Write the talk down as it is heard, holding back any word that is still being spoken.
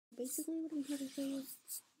basically what I'm here to show you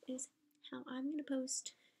is how I'm going to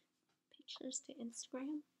post pictures to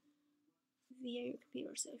Instagram via your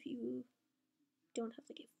computer. So if you don't have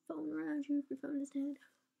like a phone around you, if your phone is dead,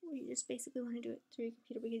 or you just basically want to do it through your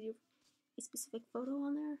computer because you have a specific photo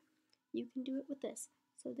on there, you can do it with this.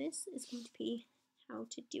 So this is going to be how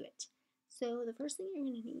to do it. So the first thing you're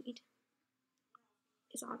going to need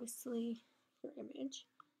is obviously your image.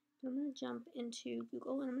 I'm going to jump into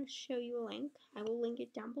Google and I'm going to show you a link. I will link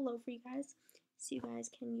it down below for you guys so you guys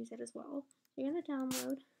can use it as well. So you're going to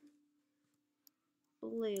download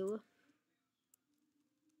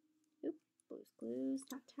Blue's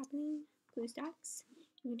not happening. BlueStacks.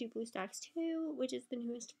 You can do BlueStacks 2, which is the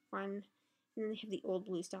newest one. And then they have the old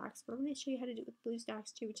BlueStacks. But I'm going to show you how to do it with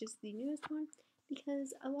BlueStacks 2, which is the newest one,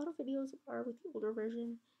 because a lot of videos are with the older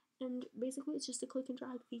version. And basically it's just a click and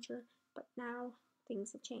drag feature, but now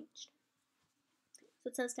things have changed. So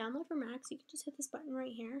it says download for Mac, so you can just hit this button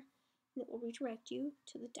right here, and it will redirect you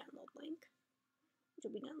to the download link, which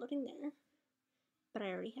will be downloading there, but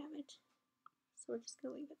I already have it, so we're just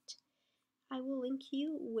going to leave it. I will link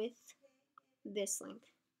you with this link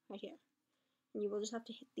right here, and you will just have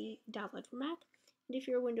to hit the download for Mac, and if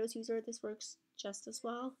you're a Windows user, this works just as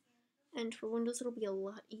well, and for Windows it'll be a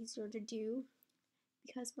lot easier to do,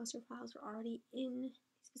 because most of your files are already in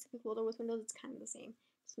a specific folder. With Windows it's kind of the same.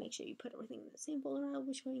 Just make sure you put everything in the same folder I'll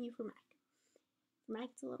be showing you for Mac. For Mac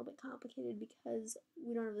it's a little bit complicated because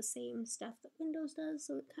we don't have the same stuff that Windows does,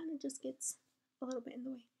 so it kind of just gets a little bit in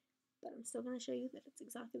the way. But I'm still going to show you that it's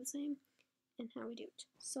exactly the same and how we do it.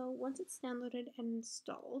 So once it's downloaded and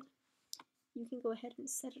installed, you can go ahead and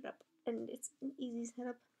set it up, and it's an easy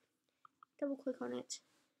setup. Double click on it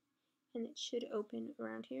and it should open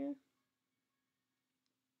around here.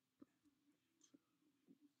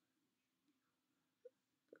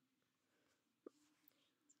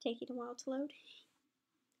 Taking a while to load.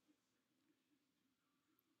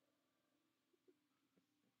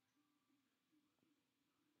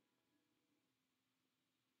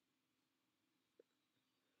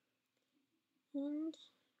 And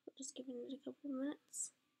we're just giving it a couple of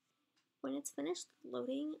minutes. When it's finished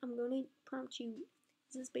loading, I'm going to prompt you.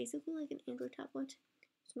 This is basically like an Android tablet.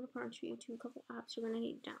 So I'm going to prompt you to a couple apps you're going to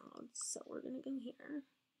need to download. So we're going to go here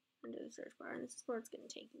under the search bar, and this is where it's going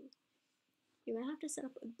to take you. You're going to have to set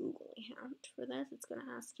up a Google account. For that, it's going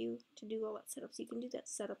to ask you to do all that setup. So you can do that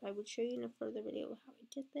setup. I would show you in a further video how I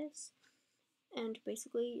did this. And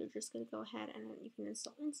basically, you're just going to go ahead and you can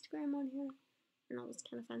install Instagram on here and all this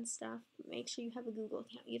kind of fun stuff. Make sure you have a Google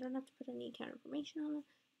account. You don't have to put any account information on it.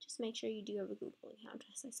 Just make sure you do have a Google account,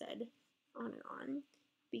 as I said, on and on,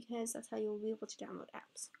 because that's how you'll be able to download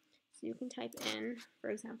apps. So you can type in,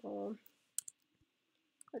 for example,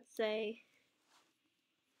 let's say,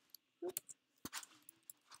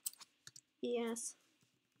 ES,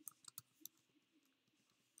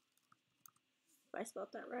 if I spelled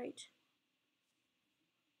that right.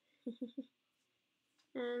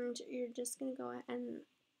 And you're just going to go ahead and,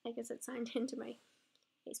 I guess it's signed into my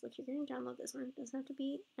Facebook. You're going to download this one. It doesn't have to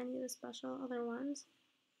be any of the special other ones.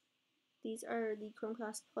 These are the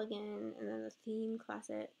Chromecast plugin and then the theme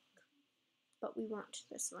classic, but we want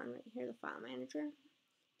this one right here, the file manager.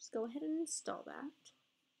 Just go ahead and install that.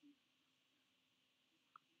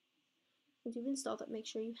 Once you've installed it, make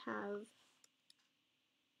sure you have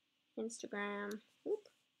Instagram. Oop,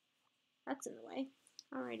 that's in the way.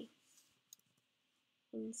 Alrighty.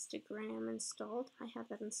 Instagram installed. I have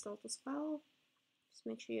that installed as well. Just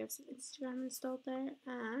make sure you have some Instagram installed there,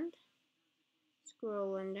 and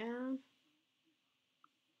scrolling down.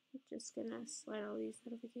 I'm just gonna slide all these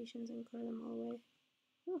notifications and clear them all away.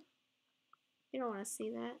 Ooh, you don't want to see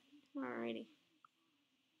that. Alrighty.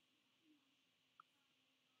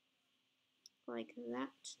 Like that.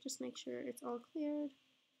 Just make sure it's all cleared.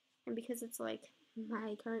 And because it's like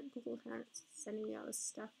my current Google account, it's sending me all this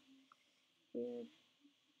stuff. Weird.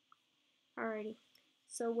 Alrighty.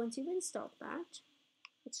 So once you've installed that,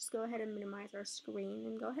 let's just go ahead and minimize our screen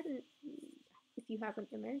and go ahead and, if you have an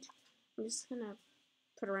image, I'm just gonna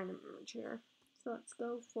put a random image here. So let's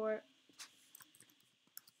go for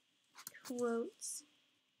quotes,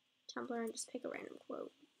 Tumblr, and just pick a random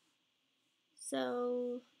quote.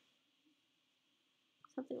 So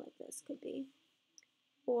something like this could be,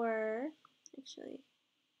 or actually,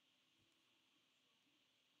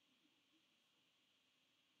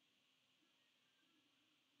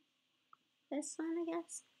 this one, I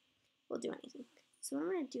guess. We'll do anything. So what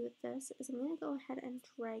I'm going to do with this is I'm going to go ahead and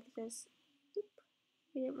drag this. Oop,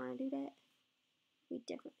 we didn't want to do that. We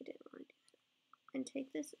definitely didn't want to do that. And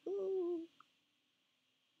take this, ooh,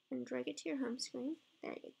 and drag it to your home screen.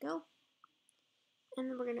 There you go. And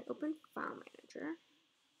then we're going to open File Manager.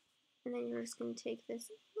 And then you're just going to take this,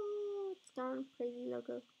 oh, it's gone, crazy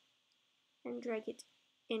logo, and drag it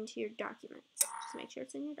into your documents. Just make sure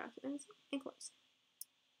it's in your documents and close.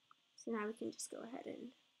 So now we can just go ahead and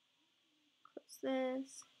close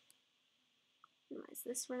this, minimize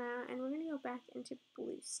this for now, and we're going to go back into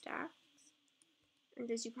BlueStacks. And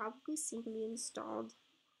as you probably see, we installed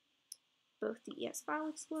both the ES File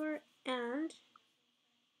Explorer and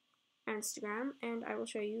Instagram, and I will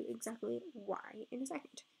show you exactly why in a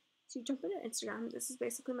second. So you jump into Instagram. This is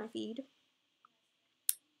basically my feed,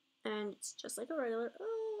 and it's just like a regular.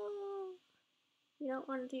 Oh, you don't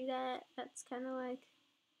want to do that. That's kind of like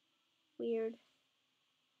weird.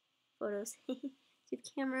 Photos. So you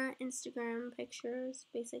have camera, Instagram pictures,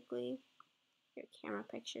 basically. Your camera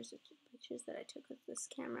pictures, which are pictures that I took with this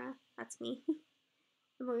camera. That's me.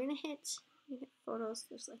 And we're gonna hit photos.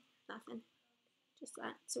 There's like nothing, just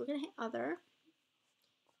that. So we're gonna hit other,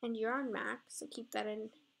 and you're on Mac, so keep that in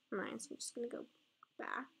mind. So I'm just gonna go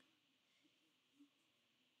back.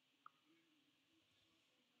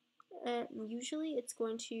 Usually it's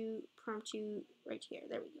going to prompt you right here.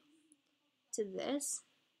 There we go. To this,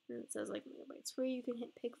 and it says like megabytes free. You can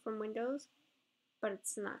hit pick from Windows, but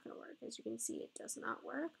it's not gonna work. As you can see, it does not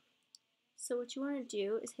work. So what you want to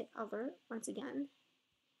do is hit other once again,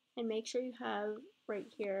 and make sure you have right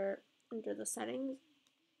here under the settings,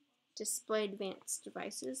 display advanced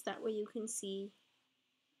devices. That way you can see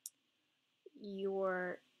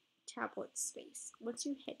your tablet space. Once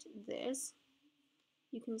you hit this,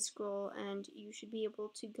 you can scroll and you should be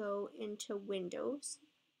able to go into Windows,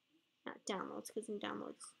 not downloads, because in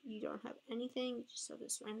downloads you don't have anything, you just have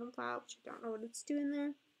this random file, which I don't know what it's doing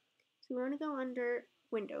there. So we're going to go under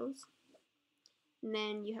Windows, and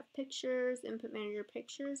then you have pictures. Input Manager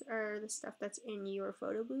pictures are the stuff that's in your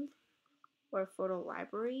photo booth or photo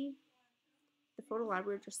library. The photo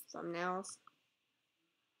library are just thumbnails,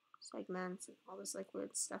 segments, and all this like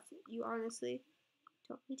weird stuff that you honestly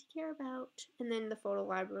don't need to care about. And then the photo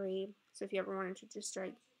library, so if you ever wanted to just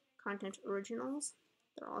drag content originals,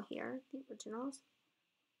 they're all here, the originals,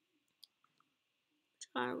 which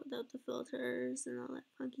are without the filters and all that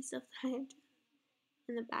funky stuff that I had to,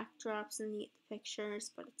 and the backdrops and the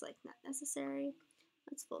pictures, but it's like not necessary.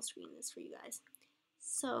 Let's full screen this for you guys.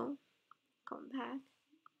 So, going back,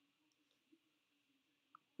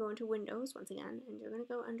 go into Windows once again, and you're going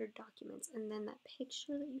to go under Documents, and then that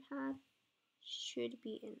picture that you have should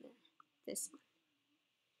be in there, this one,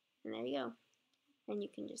 and there you go. And you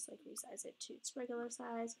can just like resize it to its regular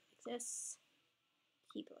size like this,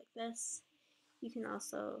 keep it like this. You can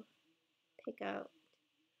also pick out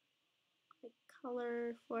like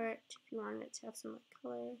color for it if you wanted it to have some like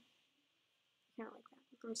color. Kind of like that.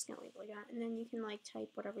 I'm just gonna leave it like that, and then you can like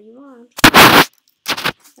type whatever you want.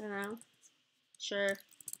 I don't know. Sure.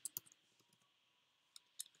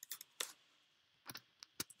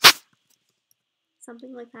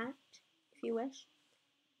 Something like that, if you wish.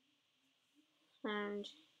 And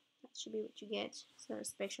that should be what you get. So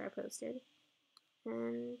just make sure I posted.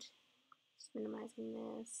 And just minimizing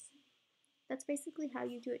this. That's basically how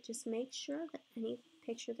you do it. Just make sure that any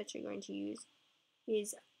picture that you're going to use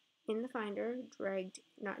is in the Finder, dragged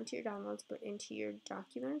not into your downloads, but into your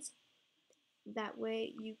documents. That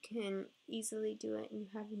way you can easily do it and you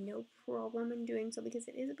have no problem in doing so, because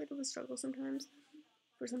it is a bit of a struggle sometimes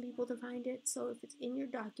for some people to find it. So if it's in your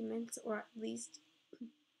documents, or at least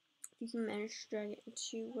you can manage to drag it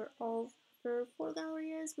into where all of your photo gallery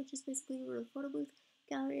is, which is basically where the photo booth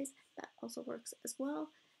gallery is, that also works as well.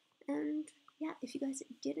 And yeah, if you guys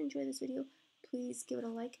did enjoy this video, please give it a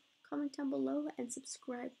like, comment down below, and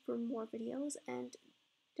subscribe for more videos. And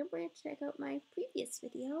don't forget to check out my previous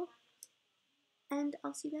video. And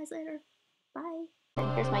I'll see you guys later. Bye.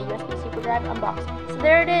 And here's my USB Super Drive unboxed. So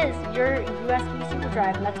there it is, your USB Super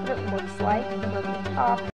Drive, and that's what it looks like from the top.